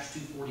 listen to Acts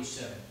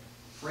 2:47.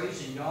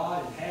 Praising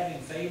God and having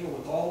favor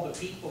with all the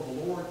people,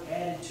 the Lord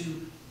added to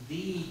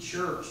the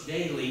church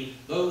daily,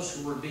 those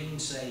who were being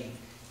saved.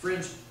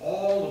 Friends,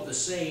 all of the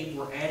saved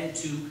were added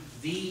to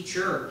the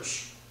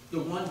church. The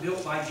one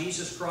built by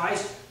Jesus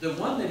Christ, the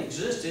one that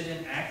existed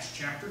in Acts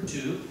chapter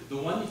 2, the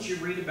one that you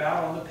read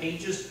about on the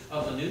pages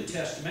of the New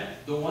Testament,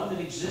 the one that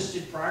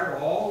existed prior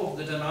to all of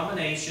the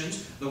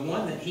denominations, the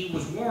one that he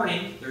was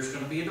warning, there's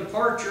going to be a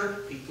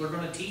departure, people are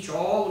going to teach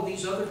all of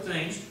these other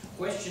things.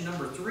 Question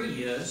number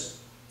 3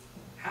 is,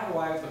 how do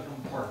I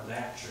become part of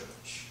that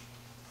church?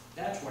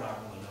 That's what I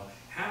want to know.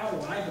 How do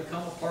I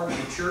become a part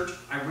of the church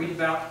I read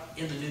about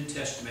in the New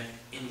Testament?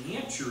 And the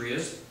answer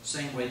is,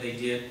 same way they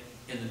did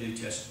in the New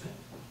Testament.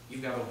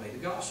 You've got to obey the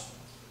gospel.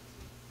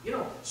 You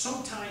know,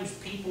 sometimes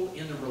people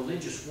in the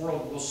religious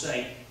world will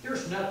say,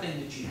 there's nothing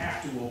that you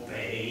have to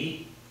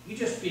obey. You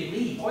just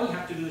believe. All you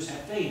have to do is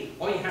have faith.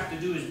 All you have to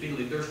do is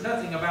believe. There's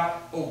nothing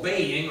about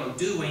obeying or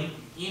doing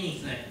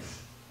anything.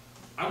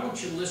 I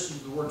want you to listen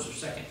to the words of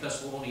 2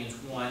 Thessalonians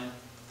 1,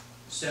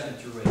 7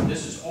 through 8.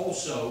 This is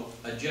also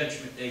a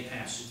Judgment Day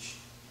passage.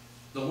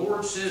 The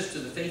Lord says to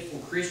the faithful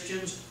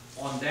Christians,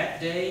 on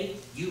that day,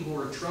 you who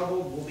are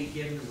troubled will be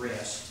given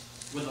rest.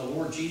 When the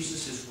Lord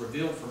Jesus is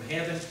revealed from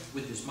heaven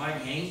with his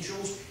mighty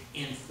angels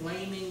in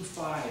flaming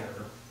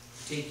fire,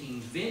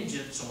 taking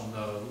vengeance on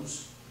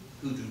those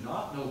who do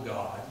not know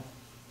God,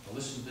 now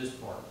listen to this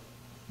part,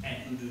 and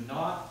who do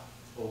not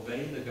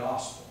obey the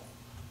gospel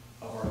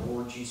of our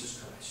Lord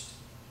Jesus Christ.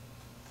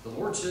 The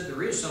Lord said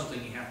there is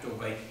something you have to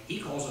obey. He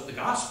calls it the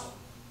gospel.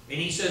 And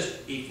he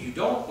says, if you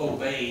don't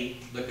obey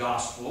the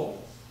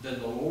gospel, then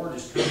the Lord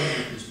is coming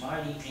with his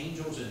mighty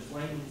angels in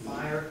flaming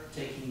fire,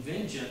 taking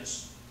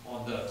vengeance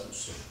on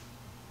those.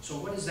 So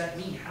what does that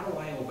mean? How do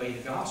I obey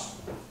the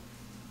gospel?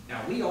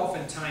 Now, we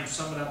oftentimes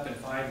sum it up in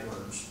 5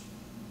 words.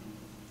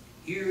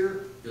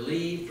 Hear,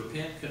 believe,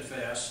 repent,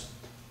 confess,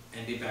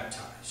 and be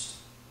baptized.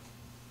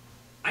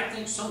 I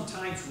think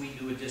sometimes we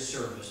do a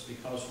disservice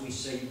because we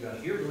say you've got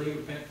to hear, believe,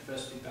 repent,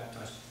 confess, be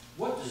baptized.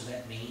 What does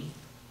that mean?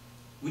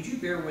 Would you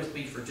bear with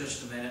me for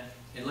just a minute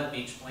and let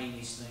me explain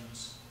these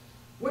things?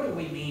 What do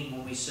we mean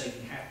when we say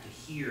you have to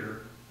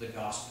hear the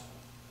gospel?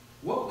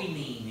 What we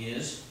mean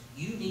is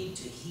you need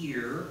to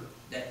hear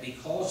that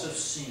because of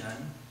sin,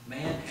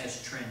 man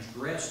has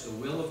transgressed the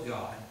will of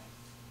God,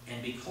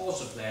 and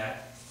because of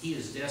that, he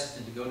is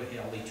destined to go to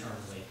hell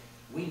eternally.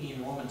 We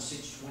mean Romans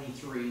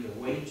 6:23, the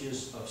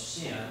wages of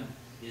sin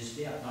is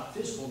death, not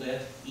physical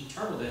death.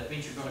 Eternal death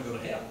means you're going to go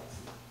to hell.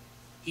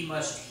 He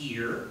must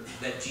hear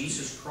that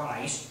Jesus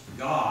Christ,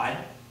 God,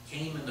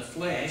 came in the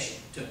flesh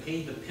to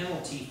pay the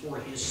penalty for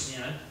his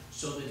sin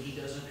so that he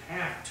doesn't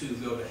have to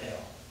go to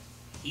hell.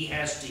 He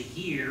has to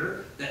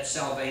hear that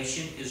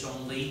salvation is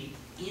only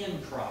in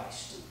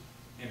Christ.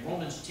 And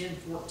Romans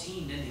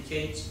 10:14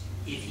 indicates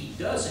if he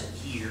doesn't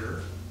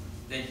hear,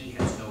 then he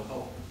has no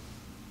hope.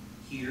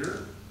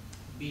 Hear,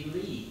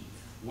 believe.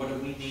 What do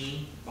we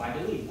mean by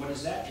believe? What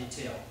does that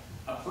entail?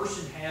 A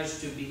person has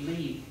to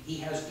believe. He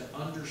has to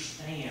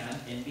understand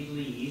and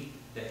believe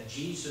that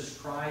Jesus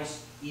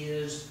Christ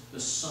is the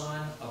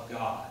Son of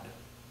God.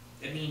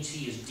 It means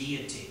he is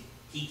deity.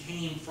 He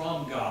came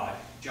from God.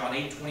 John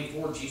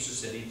 8:24, Jesus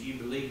said, if you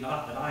believe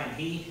not that I am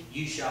he,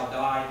 you shall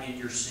die in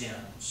your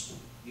sins.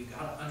 You've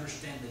got to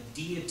understand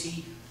the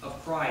deity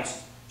of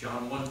Christ.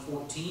 John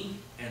 1:14,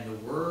 and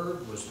the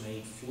Word was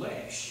made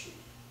flesh.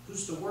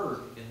 Who's the Word?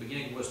 In the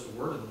beginning was the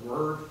Word, and the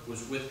Word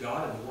was with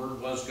God, and the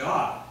Word was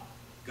God.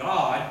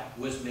 God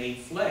was made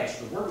flesh.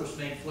 The Word was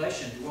made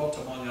flesh and dwelt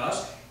among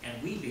us,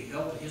 and we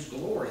beheld his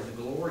glory,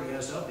 the glory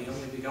as of the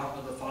only begotten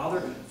of the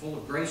Father, full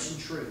of grace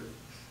and truth.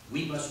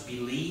 We must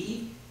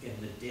believe in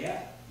the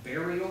death,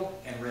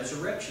 burial, and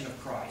resurrection of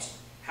Christ.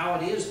 How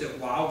it is that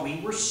while we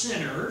were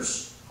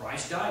sinners,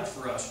 Christ died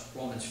for us,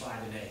 Romans 5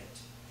 and 8.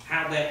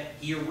 How that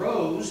he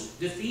arose,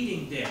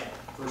 defeating death,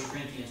 1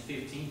 Corinthians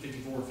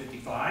 15:54,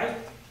 55.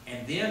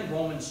 And then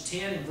Romans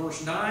 10 and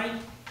verse 9,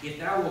 if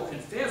thou wilt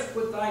confess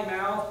with thy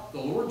mouth the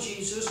Lord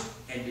Jesus,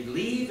 and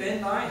believe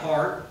in thy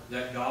heart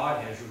that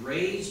God has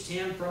raised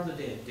him from the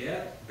dead,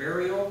 death,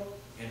 burial,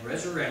 and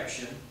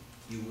resurrection,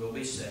 you will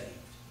be saved.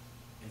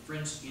 And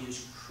friends, it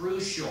is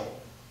crucial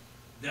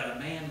that a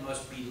man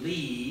must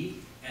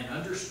believe and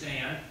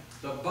understand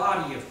the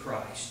body of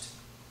Christ.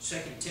 2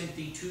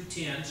 Timothy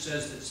 2:10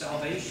 says that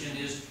salvation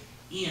is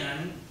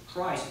in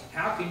Christ.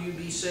 How can you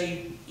be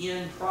saved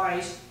in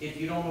Christ if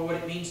you don't know what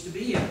it means to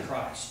be in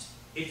Christ?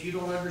 If you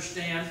don't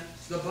understand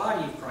the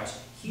body of Christ?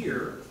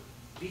 Hear,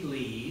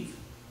 believe,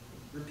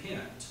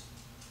 repent.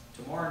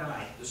 Tomorrow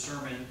night, the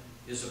sermon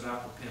is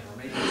about repent, or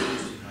maybe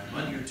Tuesday night,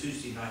 Monday or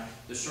Tuesday night,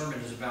 the sermon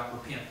is about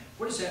repent.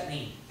 What does that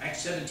mean?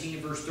 Acts 17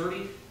 and verse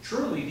 30,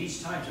 truly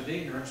these times of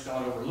ignorance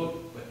God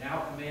overlooked, but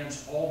now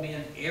commands all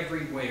men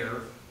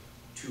everywhere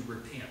to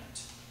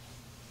repent.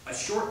 A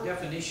short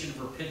definition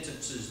of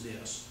repentance is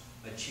this: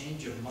 a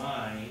change of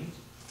mind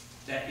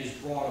that is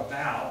brought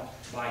about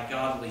by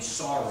godly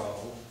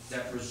sorrow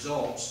that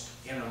results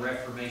in a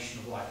reformation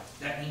of life.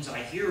 That means I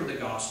hear the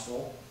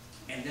gospel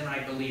and then I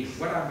believe.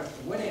 What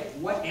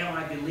am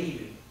I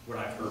believing? What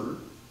I've heard.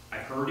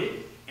 I've heard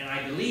it and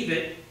I believe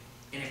it,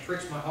 and it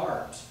pricks my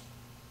heart.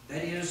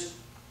 That is,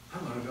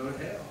 I'm going to go to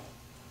hell.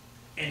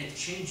 And it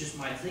changes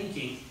my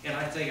thinking, and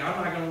I think,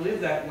 I'm not going to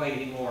live that way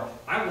anymore.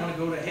 I want to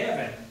go to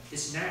heaven.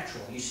 It's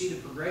natural. You see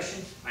the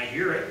progression? I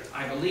hear it.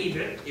 I believe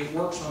it. It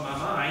works on my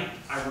mind.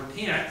 I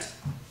repent,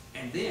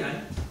 and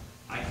then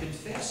I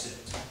confess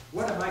it.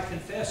 What am I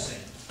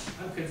confessing?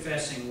 I'm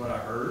confessing what I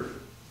heard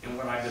and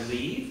what I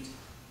believed.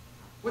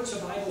 What's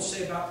the Bible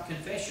say about the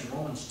confession?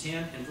 Romans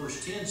 10 and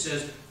verse 10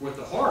 says, with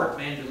the heart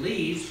man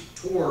believes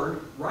toward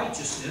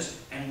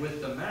righteousness, and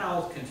with the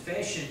mouth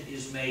confession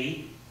is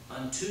made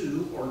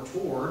unto or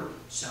toward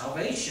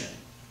salvation.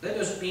 That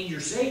doesn't mean you're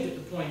saved at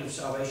the point of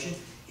salvation.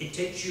 It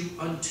takes you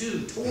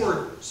unto,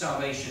 toward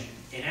salvation.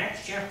 In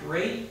Acts chapter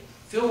 8,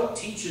 Philip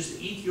teaches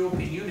the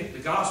Ethiopian eunuch the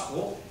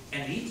gospel,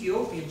 and the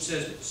Ethiopian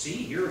says, see,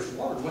 here is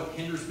water. What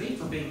hinders me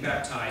from being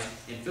baptized?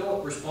 And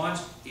Philip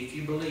responds, if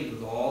you believe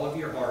with all of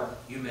your heart,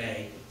 you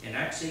may. In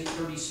Acts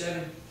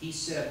 8:37, he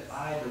said,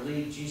 I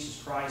believe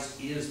Jesus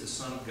Christ is the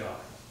Son of God.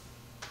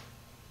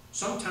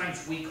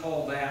 Sometimes we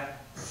call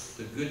that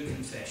the good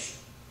confession.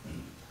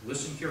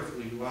 Listen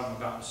carefully to what I'm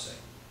about to say.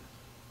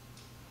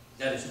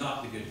 That is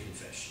not the good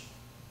confession.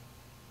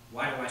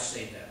 Why do I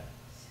say that?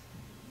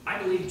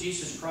 I believe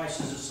Jesus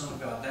Christ is the Son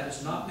of God. That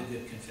is not the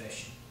good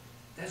confession.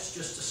 That's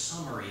just a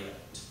summary of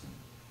it.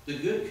 The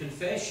good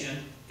confession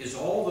is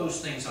all those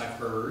things I've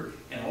heard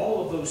and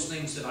all of those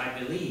things that I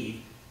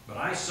believe, but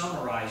I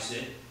summarize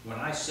it when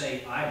I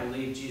say I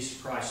believe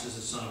Jesus Christ is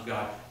the Son of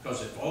God.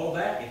 Because if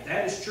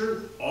that is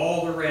true,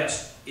 all the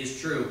rest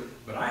is true.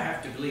 But I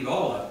have to believe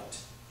all of it.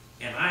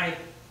 And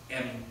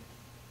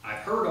I've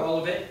heard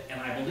all of it, and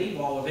I believe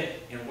all of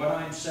it, and what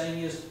I'm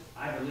saying is,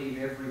 I believe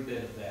every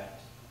bit of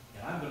that.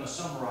 And I'm going to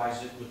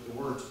summarize it with the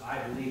words, I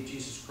believe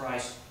Jesus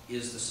Christ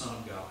is the Son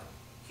of God.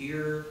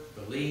 Hear,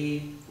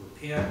 believe,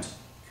 repent,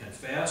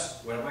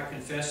 confess. What am I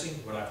confessing?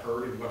 What I've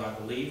heard and what I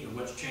believe, and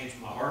what's changed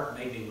my heart,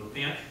 made me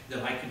repent. Then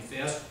I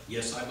confess,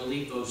 yes, I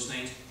believe those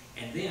things.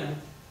 And then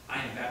I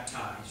am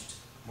baptized.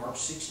 Mark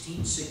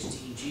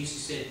 16:16, Jesus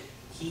said,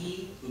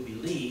 he who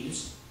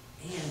believes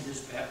and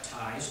is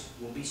baptized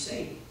will be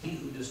saved. He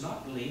who does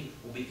not believe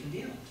will be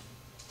condemned.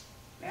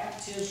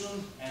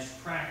 Baptism as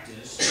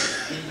practiced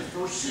in the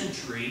first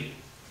century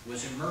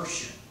was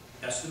immersion.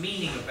 That's the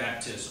meaning of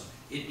baptism.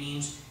 It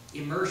means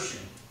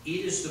immersion. It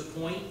is the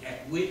point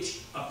at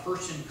which a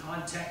person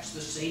contacts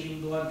the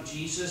saving blood of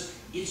Jesus.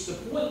 It's the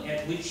point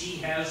at which he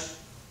has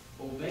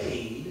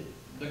obeyed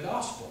the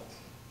gospel.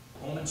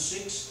 Romans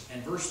 6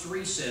 and verse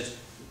 3 says,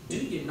 do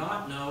you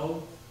not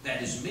know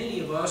that as many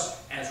of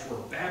us as were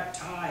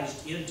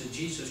baptized into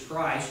Jesus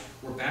Christ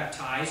were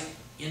baptized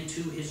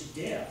into his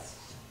death?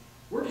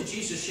 Where did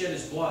Jesus shed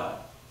his blood?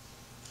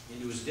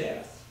 Into his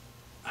death.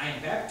 I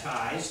am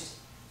baptized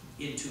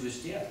into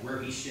his death,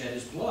 where he shed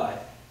his blood.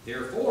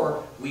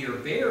 Therefore, we are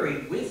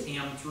buried with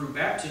him through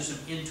baptism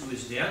into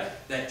his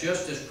death, that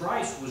just as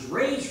Christ was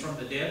raised from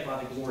the dead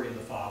by the glory of the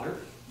Father,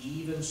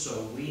 even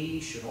so we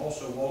should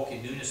also walk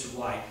in newness of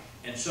life.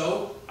 And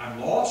so,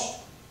 I'm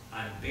lost,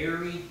 I'm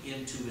buried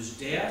into his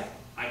death,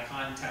 I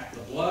contact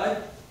the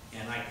blood,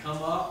 and I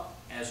come up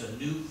as a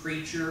new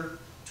creature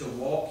to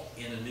walk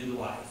in a new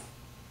life.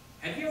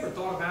 Have you ever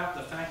thought about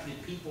the fact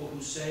that people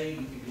who say you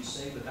can be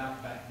saved without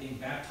being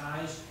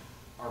baptized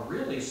are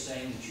really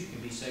saying that you can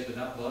be saved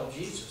without the blood of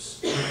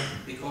Jesus?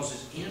 Because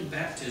it's in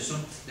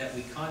baptism that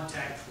we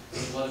contact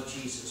the blood of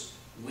Jesus.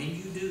 When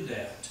you do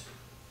that,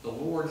 the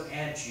Lord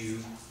adds you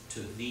to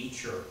the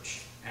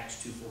church.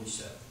 Acts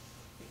 2:47.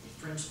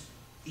 Friends,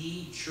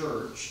 the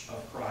church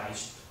of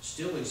Christ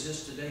still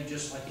exists today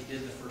just like it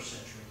did in the first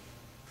century.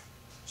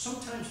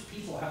 Sometimes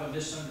people have a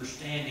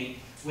misunderstanding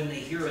when they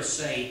hear us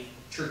say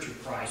Church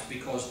of Christ,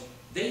 because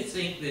they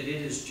think that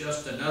it is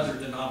just another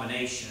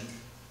denomination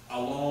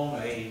along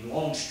a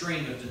long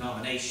string of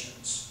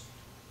denominations.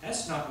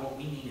 That's not what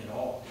we mean at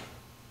all.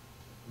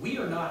 We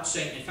are not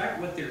saying, in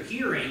fact, what they're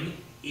hearing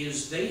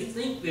is they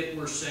think that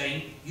we're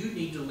saying you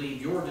need to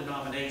leave your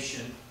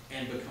denomination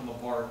and become a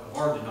part of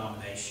our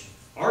denomination.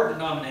 Our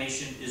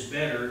denomination is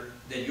better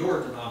than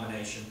your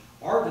denomination.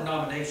 Our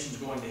denomination is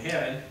going to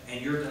heaven and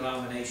your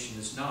denomination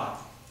is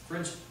not.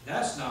 Friends,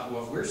 that's not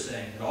what we're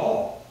saying at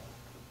all.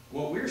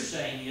 What we're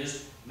saying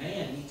is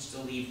man needs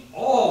to leave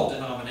all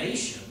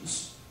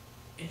denominations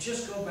and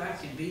just go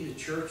back and be the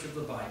church of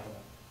the Bible.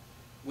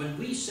 When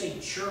we say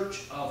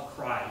Church of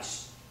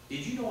Christ,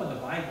 did you know in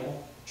the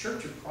Bible,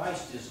 Church of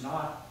Christ is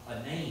not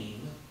a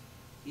name,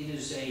 it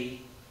is a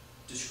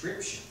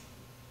description.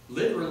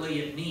 Literally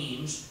it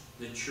means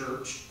the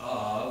church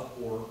of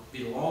or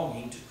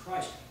belonging to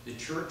Christ. The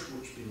church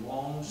which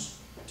belongs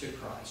to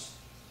Christ.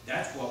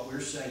 That's what we're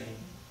saying.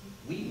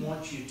 We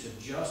want you to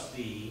just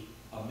be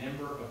a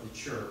member of the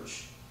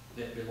church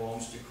that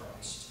belongs to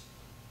Christ.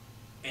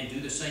 And do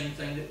the same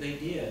thing that they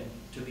did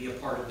to be a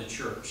part of the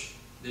church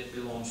that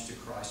belongs to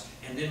Christ.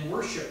 And then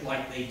worship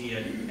like they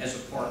did as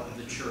a part of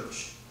the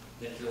church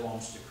that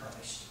belongs to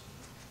Christ.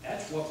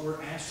 That's what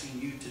we're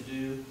asking you to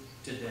do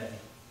today.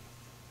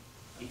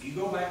 If you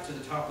go back to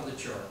the top of the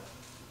chart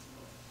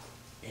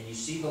and you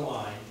see the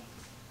line,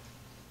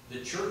 the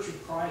Church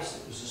of Christ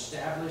that was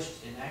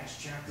established in Acts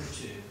chapter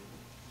 2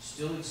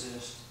 still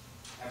exists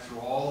after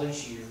all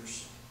these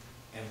years,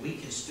 and we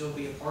can still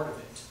be a part of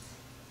it.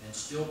 And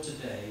still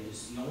today, it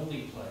is the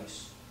only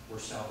place where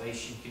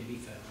salvation can be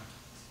found.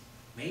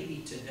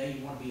 Maybe today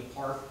you want to be a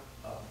part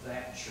of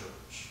that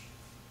church.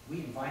 We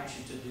invite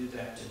you to do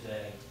that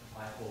today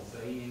by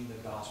obeying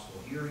the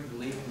gospel, hearing,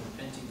 believing,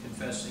 repenting,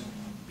 confessing,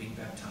 being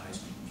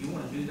baptized. If you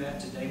want to do that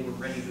today, we're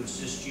ready to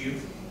assist you.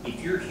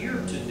 If you're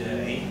here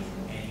today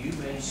and you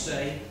may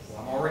say,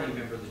 well, I'm already a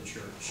member of the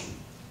church,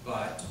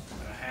 but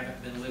I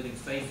haven't been living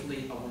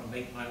faithfully, I want to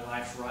make my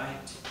life right,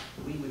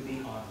 we would be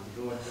honored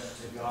to go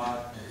to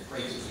God and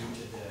pray for you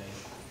today.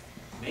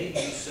 Maybe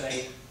you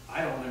say,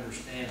 I don't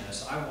understand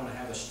this. I want to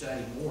have a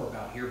study more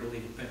about hear,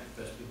 believe, repent,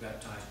 confess, be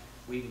baptized.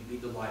 We would be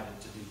delighted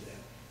to do that.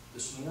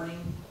 This morning,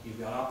 you've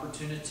got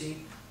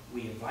opportunity.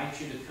 We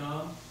invite you to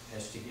come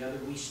as together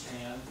we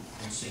stand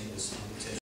and sing this invitation.